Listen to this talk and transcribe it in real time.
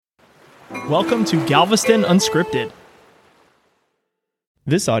Welcome to Galveston Unscripted.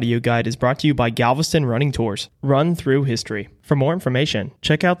 This audio guide is brought to you by Galveston Running Tours. Run through history. For more information,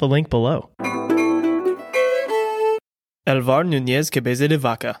 check out the link below. Alvar Núñez Cabeza de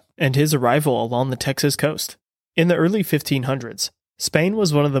Vaca and his arrival along the Texas coast. In the early 1500s, Spain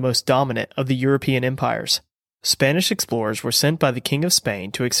was one of the most dominant of the European empires. Spanish explorers were sent by the King of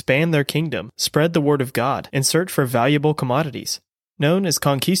Spain to expand their kingdom, spread the word of God, and search for valuable commodities. Known as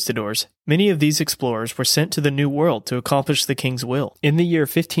conquistadors, many of these explorers were sent to the New World to accomplish the king's will. In the year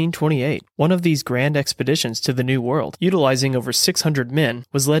 1528, one of these grand expeditions to the New World, utilizing over 600 men,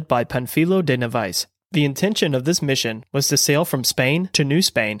 was led by Panfilo de Narvaez. The intention of this mission was to sail from Spain to New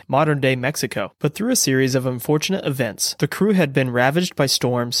Spain, modern-day Mexico, but through a series of unfortunate events, the crew had been ravaged by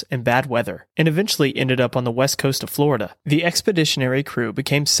storms and bad weather, and eventually ended up on the west coast of Florida. The expeditionary crew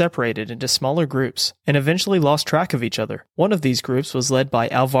became separated into smaller groups, and eventually lost track of each other. One of these groups was led by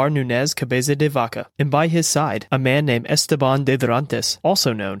Alvar Núñez Cabeza de Vaca, and by his side, a man named Esteban de Dorantes,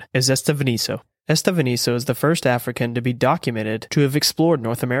 also known as Estevanizo. Estevanizo is the first African to be documented to have explored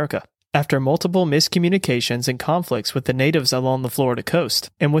North America. After multiple miscommunications and conflicts with the natives along the Florida coast,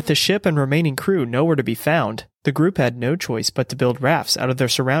 and with the ship and remaining crew nowhere to be found, the group had no choice but to build rafts out of their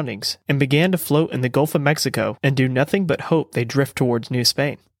surroundings, and began to float in the Gulf of Mexico and do nothing but hope they drift towards New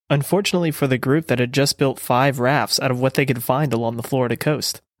Spain. Unfortunately for the group that had just built 5 rafts out of what they could find along the Florida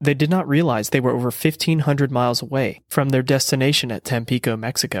coast, they did not realize they were over 1,500 miles away from their destination at Tampico,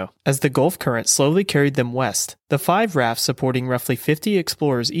 Mexico. As the Gulf current slowly carried them west, the 5 rafts supporting roughly 50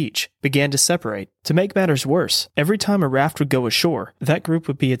 explorers each began to separate. To make matters worse, every time a raft would go ashore, that group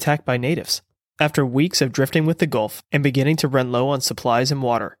would be attacked by natives. After weeks of drifting with the Gulf and beginning to run low on supplies and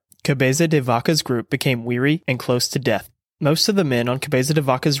water, Cabeza de Vaca's group became weary and close to death. Most of the men on Cabeza de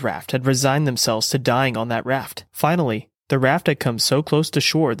Vaca's raft had resigned themselves to dying on that raft. Finally, the raft had come so close to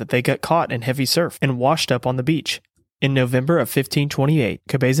shore that they got caught in heavy surf and washed up on the beach. In November of 1528,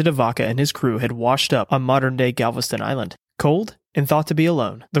 Cabeza de Vaca and his crew had washed up on modern-day Galveston Island. Cold and thought to be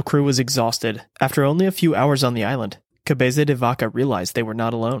alone, the crew was exhausted. After only a few hours on the island, Cabeza de Vaca realized they were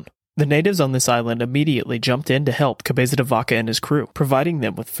not alone. The natives on this island immediately jumped in to help Cabeza de Vaca and his crew, providing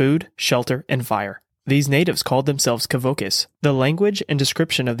them with food, shelter, and fire. These natives called themselves Cavoques. The language and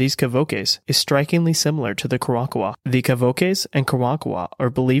description of these Cavoques is strikingly similar to the Karaakawa. The Cavoques and Karaakawa are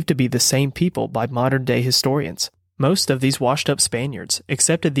believed to be the same people by modern-day historians. Most of these washed-up Spaniards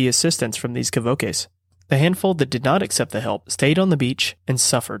accepted the assistance from these Cavoques. The handful that did not accept the help stayed on the beach and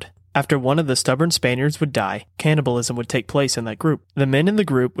suffered. After one of the stubborn Spaniards would die, cannibalism would take place in that group. The men in the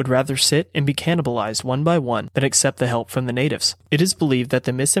group would rather sit and be cannibalized one by one than accept the help from the natives. It is believed that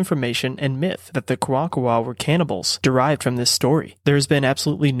the misinformation and myth that the Karaakawa were cannibals derived from this story. There has been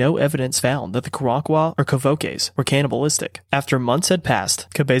absolutely no evidence found that the Karaakawa or Cavoques were cannibalistic. After months had passed,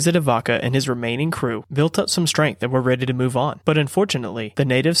 Cabeza de Vaca and his remaining crew built up some strength and were ready to move on. But unfortunately, the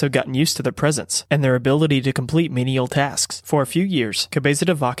natives have gotten used to their presence and their ability to complete menial tasks. For a few years, Cabeza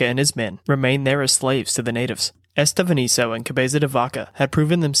de Vaca and his men remained there as slaves to the natives. Estevanizo and Cabeza de Vaca had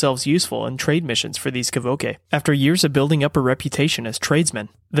proven themselves useful in trade missions for these Cavoques. After years of building up a reputation as tradesmen,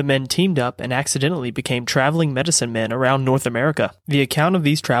 the men teamed up and accidentally became traveling medicine men around North America. The account of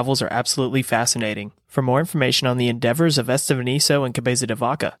these travels are absolutely fascinating. For more information on the endeavors of Estevanizo and Cabeza de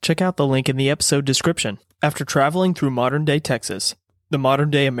Vaca, check out the link in the episode description. After traveling through modern-day Texas, the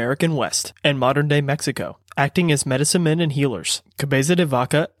modern-day American West, and modern-day Mexico, acting as medicine men and healers, Cabeza de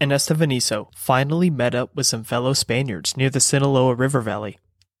Vaca and Estevanizo finally met up with some fellow Spaniards near the Sinaloa River Valley.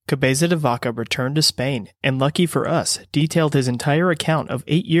 Cabeza de Vaca returned to Spain, and lucky for us, detailed his entire account of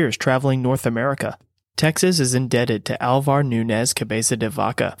 8 years traveling North America. Texas is indebted to Alvar Núñez Cabeza de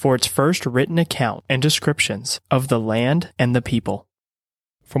Vaca for its first written account and descriptions of the land and the people.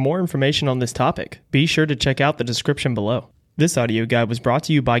 For more information on this topic, be sure to check out the description below. This audio guide was brought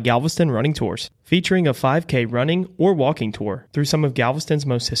to you by Galveston Running Tours, featuring a 5K running or walking tour through some of Galveston's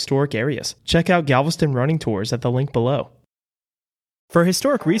most historic areas. Check out Galveston Running Tours at the link below. For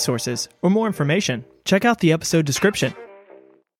historic resources or more information, check out the episode description.